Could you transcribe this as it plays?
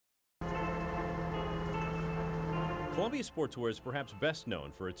Columbia Sportswear is perhaps best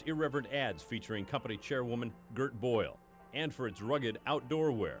known for its irreverent ads featuring company chairwoman Gert Boyle and for its rugged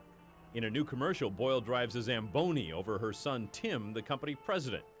outdoor wear. In a new commercial, Boyle drives a Zamboni over her son Tim, the company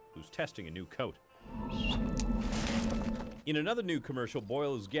president, who's testing a new coat. In another new commercial,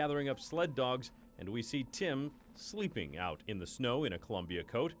 Boyle is gathering up sled dogs, and we see Tim sleeping out in the snow in a Columbia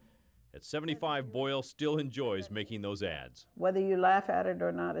coat. At 75, Boyle still enjoys making those ads. Whether you laugh at it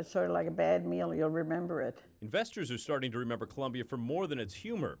or not, it's sort of like a bad meal. You'll remember it. Investors are starting to remember Columbia for more than its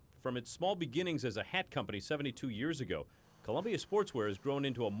humor. From its small beginnings as a hat company 72 years ago, Columbia Sportswear has grown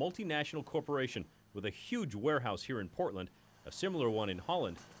into a multinational corporation with a huge warehouse here in Portland, a similar one in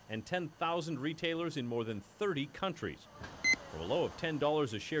Holland, and 10,000 retailers in more than 30 countries. From a low of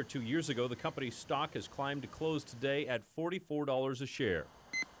 $10 a share 2 years ago, the company's stock has climbed to close today at $44 a share.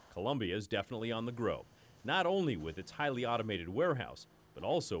 Columbia is definitely on the grow, not only with its highly automated warehouse, but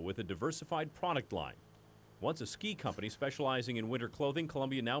also with a diversified product line. Once a ski company specializing in winter clothing,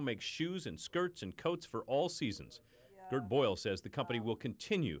 Columbia now makes shoes and skirts and coats for all seasons. Gert Boyle says the company will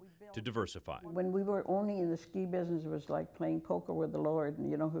continue to diversify. When we were only in the ski business, it was like playing poker with the Lord,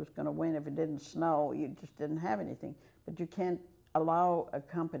 and you know who's going to win. If it didn't snow, you just didn't have anything. But you can't allow a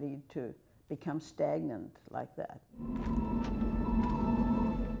company to become stagnant like that.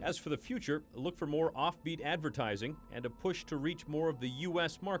 As for the future, look for more offbeat advertising and a push to reach more of the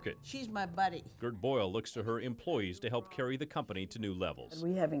U.S. market. She's my buddy. Gert Boyle looks to her employees to help carry the company to new levels.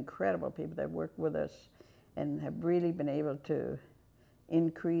 We have incredible people that work with us and have really been able to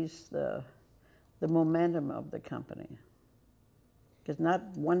increase the momentum of the company. Because not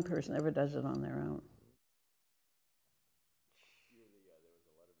one person ever does it on their own.